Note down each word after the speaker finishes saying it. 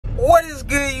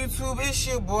YouTube? It's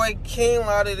your boy King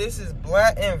Lotta. This is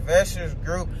Black Investors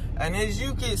Group, and as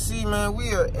you can see, man,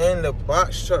 we are in the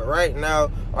box truck right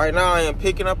now. Right now, I am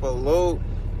picking up a load.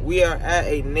 We are at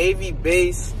a Navy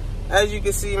base. As you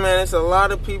can see, man, there's a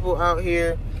lot of people out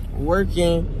here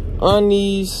working on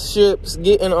these ships,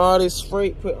 getting all this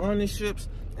freight put on the ships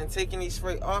and taking these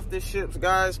freight off the ships,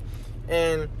 guys.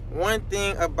 And one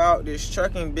thing about this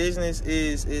trucking business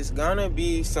is it's gonna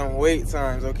be some wait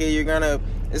times, okay?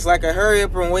 It's like a hurry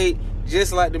up and wait,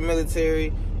 just like the military.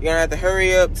 You're gonna have to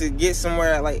hurry up to get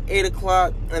somewhere at like 8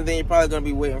 o'clock, and then you're probably gonna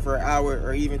be waiting for an hour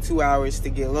or even 2 hours to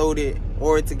get loaded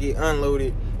or to get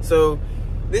unloaded. So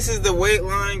this is the wait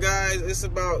line, guys. It's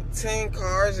about 10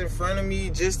 cars in front of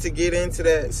me just to get into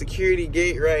that security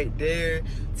gate right there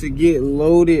to get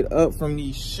loaded up from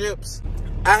these ships.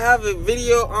 I have a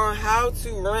video on how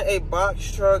to run a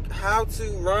box truck, how to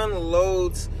run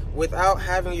loads without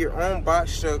having your own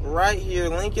box truck right here.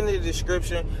 Link in the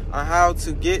description on how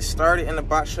to get started in the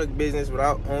box truck business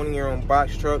without owning your own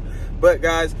box truck. But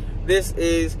guys, this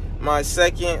is my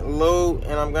second load,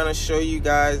 and I'm gonna show you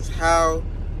guys how,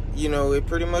 you know, it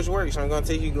pretty much works. I'm gonna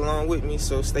take you along with me,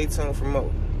 so stay tuned for more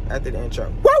after the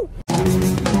intro. Woo!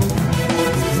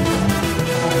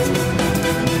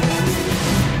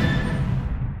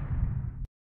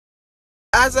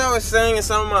 As I was saying in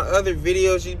some of my other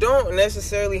videos, you don't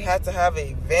necessarily have to have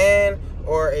a van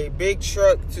or a big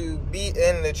truck to be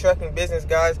in the trucking business,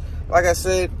 guys. Like I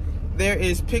said, there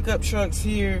is pickup trucks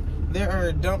here, there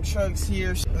are dump trucks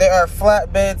here, there are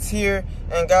flatbeds here,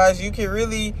 and guys, you can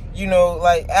really, you know,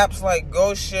 like apps like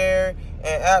GoShare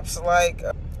and apps like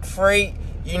Freight,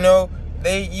 you know,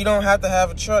 you don't have to have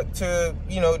a truck to,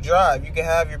 you know, drive. You can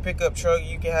have your pickup truck,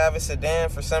 you can have a sedan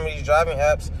for some of these driving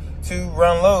apps to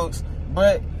run loads.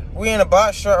 But we in a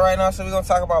box truck right now, so we're gonna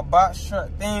talk about box truck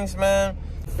things, man.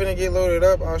 Finna get loaded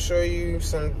up. I'll show you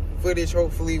some footage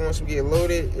hopefully once we get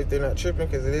loaded, if they're not tripping,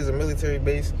 because it is a military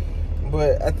base.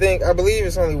 But I believe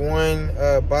it's only one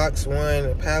box,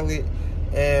 one pallet,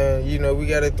 and you know, we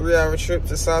got a 3-hour trip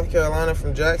to South Carolina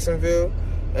from Jacksonville,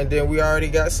 and then we already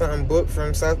got something booked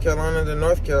from South Carolina to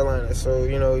North Carolina. So,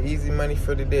 you know, easy money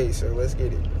for the day, so let's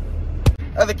get it.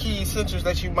 Other key essentials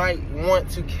that you might want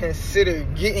to consider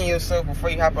getting yourself before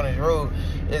you hop on this road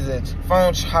is a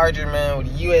phone charger, man, with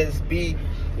USB.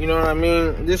 You know what I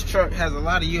mean? This truck has a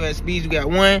lot of USBs. You got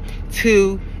 1,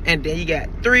 2, and then you got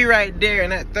 3 right there,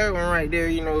 and that third one right there,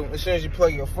 you know, as soon as you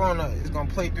plug your phone up, it's gonna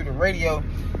play through the radio.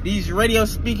 These radio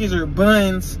speakers are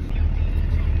buns.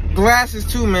 Glasses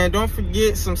too, man. Don't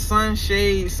forget some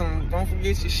sunshades. Don't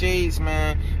forget your shades,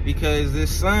 man, because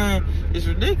this sun is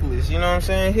ridiculous. You know what I'm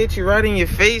saying? Hit you right in your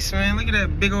face, man. Look at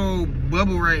that big old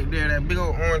bubble right there, that big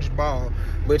old orange ball.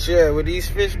 But yeah, with these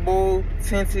fishbowl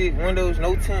tinted windows,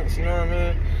 no tints, you know what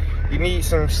I mean? You need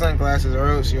some sunglasses or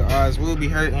else your eyes will be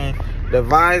hurting. The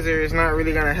visor is not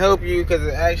really gonna help you because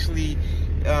it actually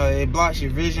it blocks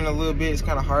your vision a little bit. It's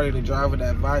kind of harder to drive with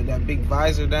that big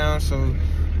visor down. So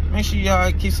make sure y'all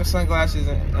keep some sunglasses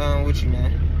with you,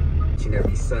 man.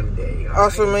 Every Sunday.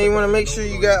 Also, man, you want to make sure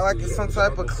you got like some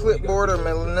type of clipboard or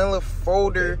manila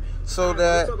folder so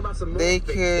that they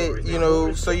could, you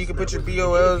know, so you can put your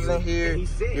BOLs in here,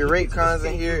 your rate cons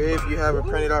in here if you have a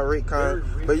printed out rate con.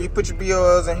 But you put your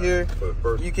BOLs in here,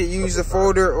 you can use the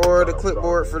folder or the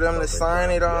clipboard for them to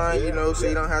sign it on, you know, so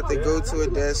you don't have to go to a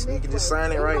desk. You can just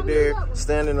sign it right there,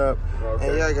 standing up.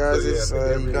 And yeah, guys, it's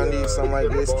you're gonna need something like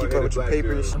this. Keep up with your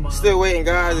papers. Still waiting,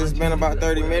 guys. It's been about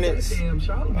 30 minutes.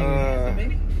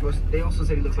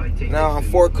 Now I'm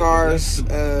 4 cars.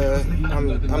 I'm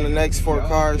the next 4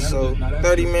 cars, so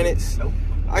 30 minutes.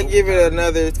 I give it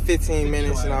another 15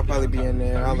 minutes, and I'll probably be in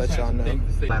there. I'll let y'all know.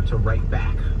 Right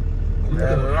back.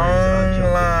 That long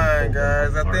line,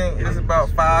 guys. I think it's about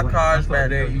 5 cars back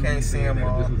there. You can't see them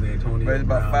all, but it's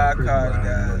about 5 cars,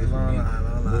 guys. Long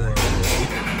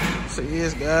line. So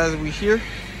yes, guys, we here,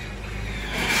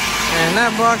 and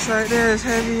that box right there is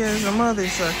heavy as a mother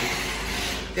sucker.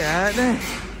 God damn.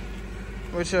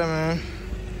 But yeah, man,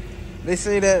 they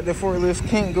say that the forklifts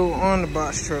can't go on the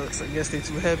box trucks. I guess they're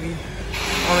too heavy,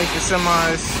 only for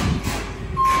semis.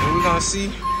 And we're gonna see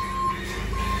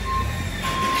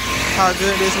how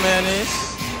good this man is.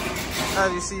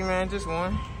 As you see, man, just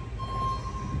one.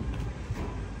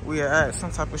 We are at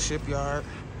some type of shipyard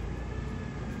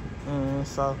in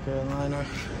South Carolina.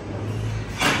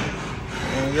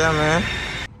 And yeah, man,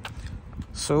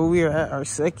 so we are at our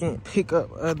second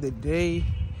pickup of the day.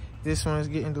 This one is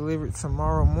getting delivered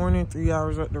tomorrow morning, 3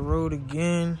 hours up the road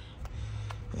again.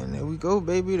 And there we go,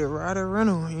 baby, the rider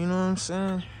rental, you know what I'm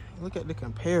saying? Look at the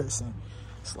comparison.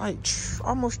 It's like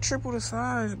almost triple the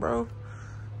size, bro.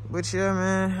 But yeah,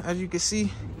 man, as you can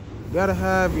see, You gotta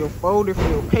have your folder for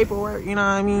your paperwork, you know what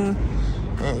I mean?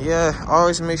 And yeah,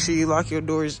 always make sure you lock your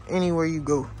doors anywhere you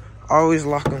go. Always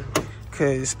lock them.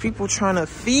 Cause people trying to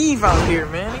thieve out here,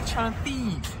 man. They trying to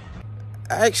thieve.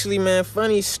 Actually, man,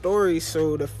 funny story.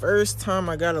 So the first time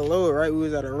I got a load, right, we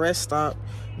was at a rest stop.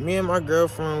 Me and my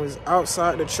girlfriend was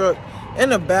outside the truck, in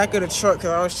the back of the truck,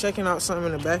 because I was checking out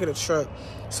something in the back of the truck.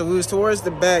 So we was towards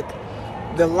the back.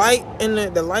 The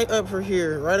light up for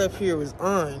here, right up here, was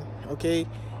on, okay?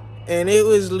 And it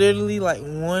was literally like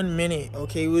 1 minute,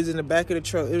 okay? It was in the back of the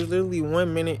truck. It was literally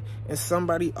 1 minute, and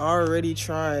somebody already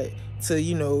tried to,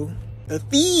 you know, a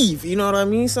thief, you know what I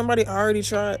mean? Somebody already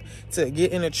tried to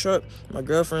get in the truck. My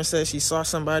girlfriend said she saw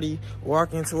somebody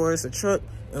walking towards the truck,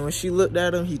 and when she looked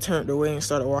at him, he turned away and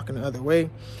started walking the other way.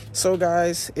 So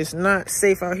guys, it's not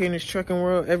safe out here in this trucking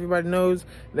world. Everybody knows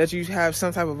that you have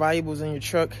some type of valuables in your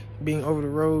truck being over the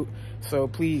road. So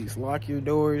please lock your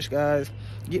doors, guys.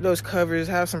 Get those covers,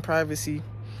 have some privacy,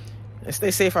 and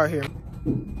stay safe out here.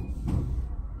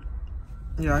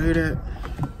 Y'all hear that?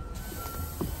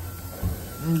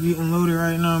 I'm getting loaded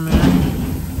right now, man.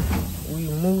 We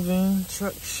moving,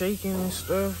 truck shaking and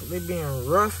stuff. They being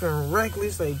rough and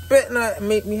reckless. They bet not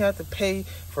make me have to pay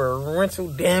for a rental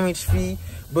damage fee.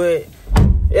 But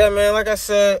yeah, man, like I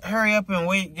said, hurry up and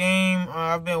wait game.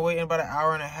 I've been waiting about an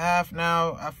hour and a half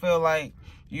now. I feel like,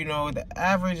 you know, the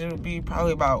average it would be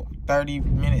probably about 30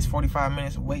 minutes, 45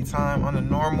 minutes wait time on the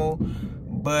normal.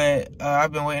 But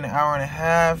I've been waiting an hour and a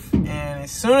half. And as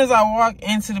soon as I walk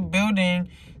into the building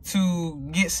to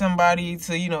get somebody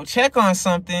to, you know, check on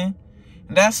something,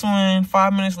 that's when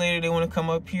 5 minutes later they want to come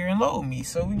up here and load me.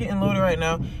 So we're getting loaded right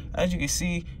now. As you can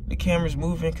see, the camera's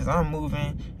moving because I'm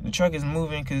moving. The truck is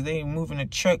moving because they moving the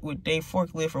truck with their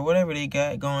forklift or whatever they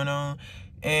got going on.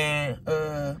 And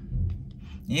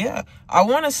yeah, I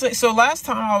want to say, so last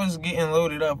time I was getting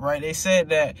loaded up, right, they said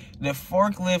that the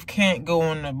forklift can't go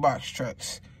on the box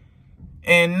trucks.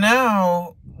 And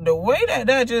now the way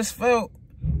that just felt,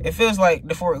 it feels like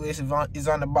the forklift is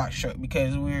on the box truck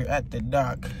because we're at the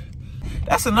dock.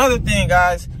 That's another thing,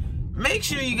 guys. Make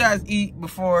sure you guys eat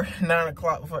before 9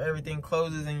 o'clock, before everything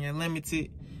closes and you're limited.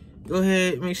 Go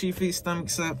ahead, make sure you feed your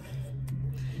stomachs up.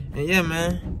 And yeah,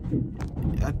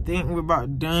 man, I think we're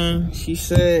about done. She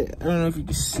said, I don't know if you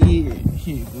can see it.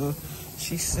 Here you go.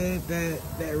 She said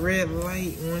that red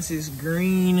light, once it's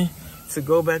green, to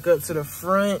go back up to the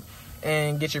front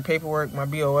and get your paperwork, my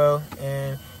BOL.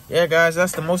 And yeah, guys,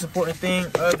 that's the most important thing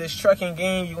of this trucking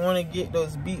game. You want to get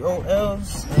those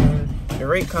BOLs and the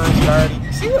rate cards.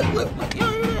 Already see, look,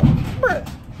 y'all hear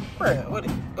that? Bruh,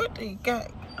 what they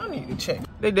got? I need to check.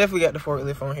 They definitely got the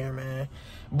forklift on here, man.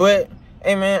 But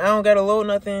hey, man, I don't gotta load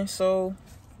nothing, so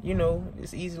you know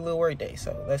it's easy little work day.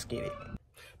 So let's get it.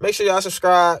 Make sure y'all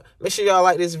subscribe. Make sure y'all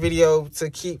like this video to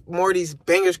keep more of these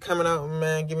bangers coming out,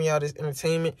 man. Give me y'all this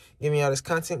entertainment. Give me y'all this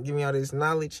content. Give me y'all this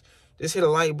knowledge. Just hit a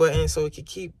like button so it can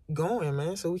keep going,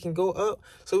 man. So we can go up.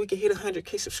 So we can hit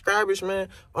 100K subscribers, man.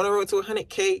 On the road to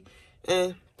 100K.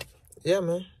 And yeah,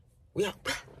 man. We out.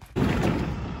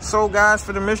 So, guys,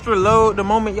 for the mystery load, the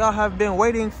moment y'all have been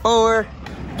waiting for.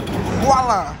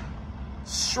 Voila.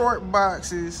 Short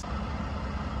boxes.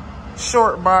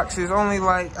 Only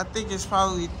like, I think it's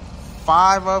probably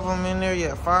 5 of them in there.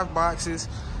 Yeah, 5 boxes.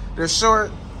 They're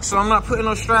short, so I'm not putting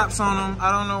no straps on them.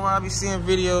 I don't know why I be seeing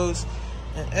videos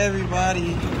and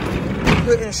everybody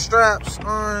putting straps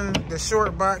on the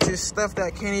short boxes, stuff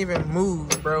that can't even move,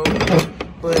 bro.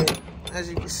 But as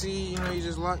you can see, you know, you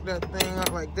just lock that thing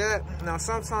up like that. Now,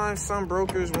 sometimes some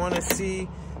brokers want to see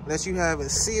that you have a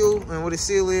seal, and what a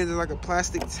seal is like a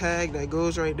plastic tag that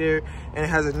goes right there and it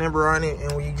has a number on it,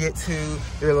 and when you get to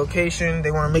your location, they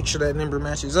want to make sure that number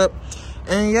matches up.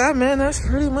 And yeah, man, that's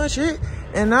pretty much it.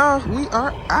 And now we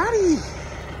are out of here.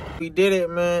 We did it,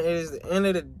 man. It is the end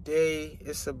of the day.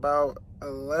 It's about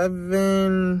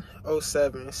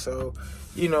 11:07, so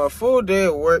you know, a full day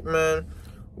of work, man.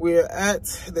 We're at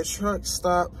the truck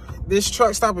stop. This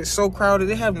truck stop is so crowded.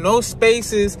 They have no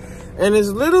spaces, and it's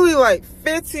literally like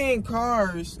 15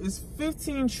 cars. It's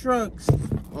 15 trucks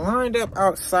lined up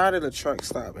outside of the truck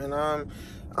stop, and I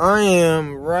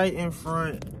am right in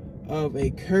front of a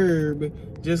curb,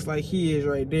 just like he is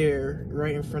right there,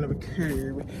 right in front of a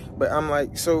curb. But I'm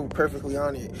like so perfectly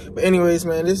on it. But anyways,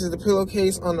 man, this is the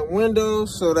pillowcase on the window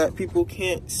so that people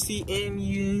can't see in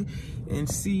you and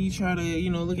try to, you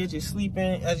know, look at you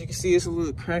sleeping. As you can see, it's a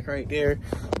little crack right there.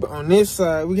 But on this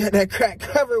side, we got that crack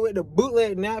covered with the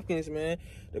bootleg napkins, man.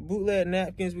 The bootleg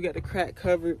napkins, we got the crack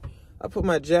covered. I put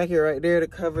my jacket right there to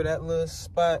cover that little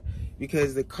spot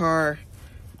because the car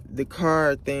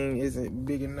thing isn't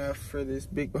big enough for this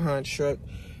big behind truck.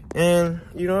 And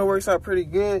you know, it works out pretty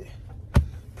good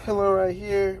pillow right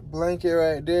here, blanket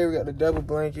right there. We got the double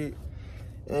blanket.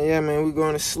 And yeah, man, we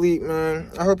going to sleep,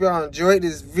 man. I hope y'all enjoyed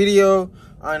this video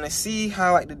on to see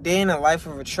how like the day in the life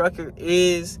of a trucker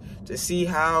is, to see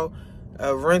how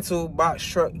a rental box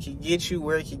truck can get you,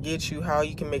 where it can get you, how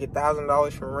you can make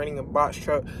 $1,000 from renting a box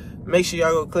truck. Make sure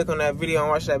y'all go click on that video and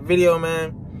watch that video,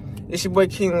 man. It's your boy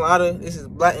King Latta. This is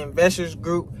Black Investors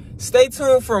Group. Stay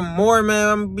tuned for more, man.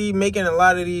 I'm gonna be making a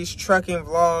lot of these trucking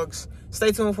vlogs.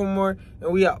 Stay tuned for more,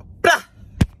 and we out. Blah!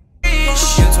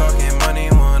 You talking money,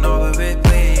 want all of it,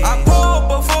 please. I pulled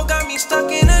before, got me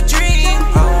stuck in a dream.